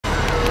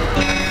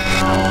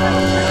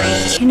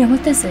You know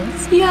what this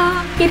is?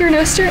 Yeah. Peter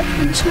Noster,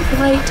 ancient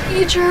light.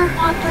 Major,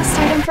 want this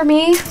item for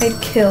me?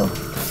 I'd kill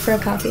for a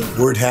copy.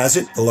 Word has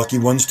it, the lucky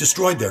ones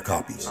destroyed their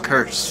copies.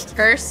 Cursed.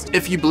 Cursed?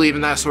 If you believe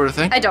in that sort of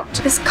thing. I don't.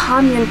 This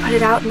commune put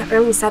it out in the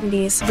early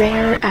 70s.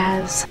 Rare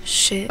as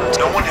shit.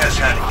 No one has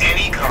had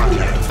any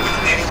contact with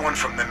anyone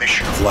from the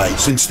Mission Of light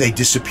since they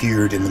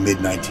disappeared in the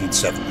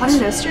mid-1970s. One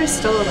Noster is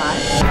still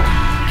alive.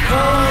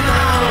 Come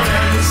out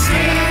and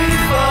sing,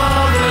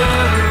 Father.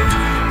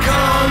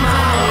 Come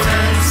out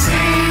and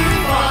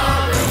sing,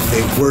 Father.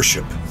 They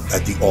worship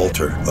at the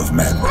altar of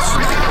madness.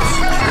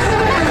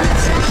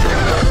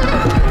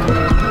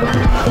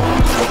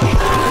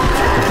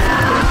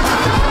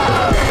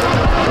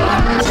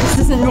 This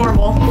isn't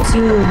normal.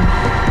 Soon,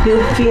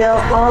 you'll feel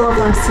all of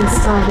us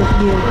inside of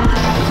you.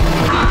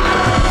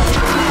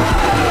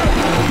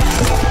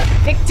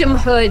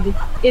 Victimhood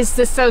is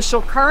the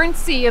social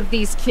currency of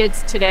these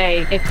kids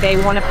today. If they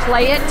want to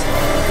play it,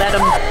 let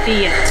them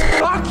be it.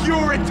 Fuck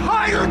your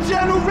entire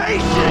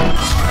generation!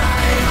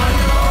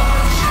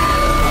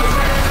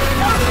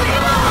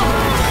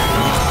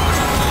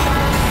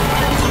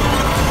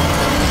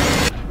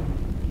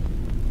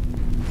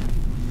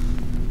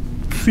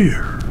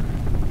 Fear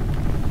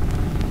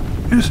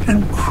is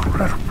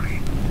incredibly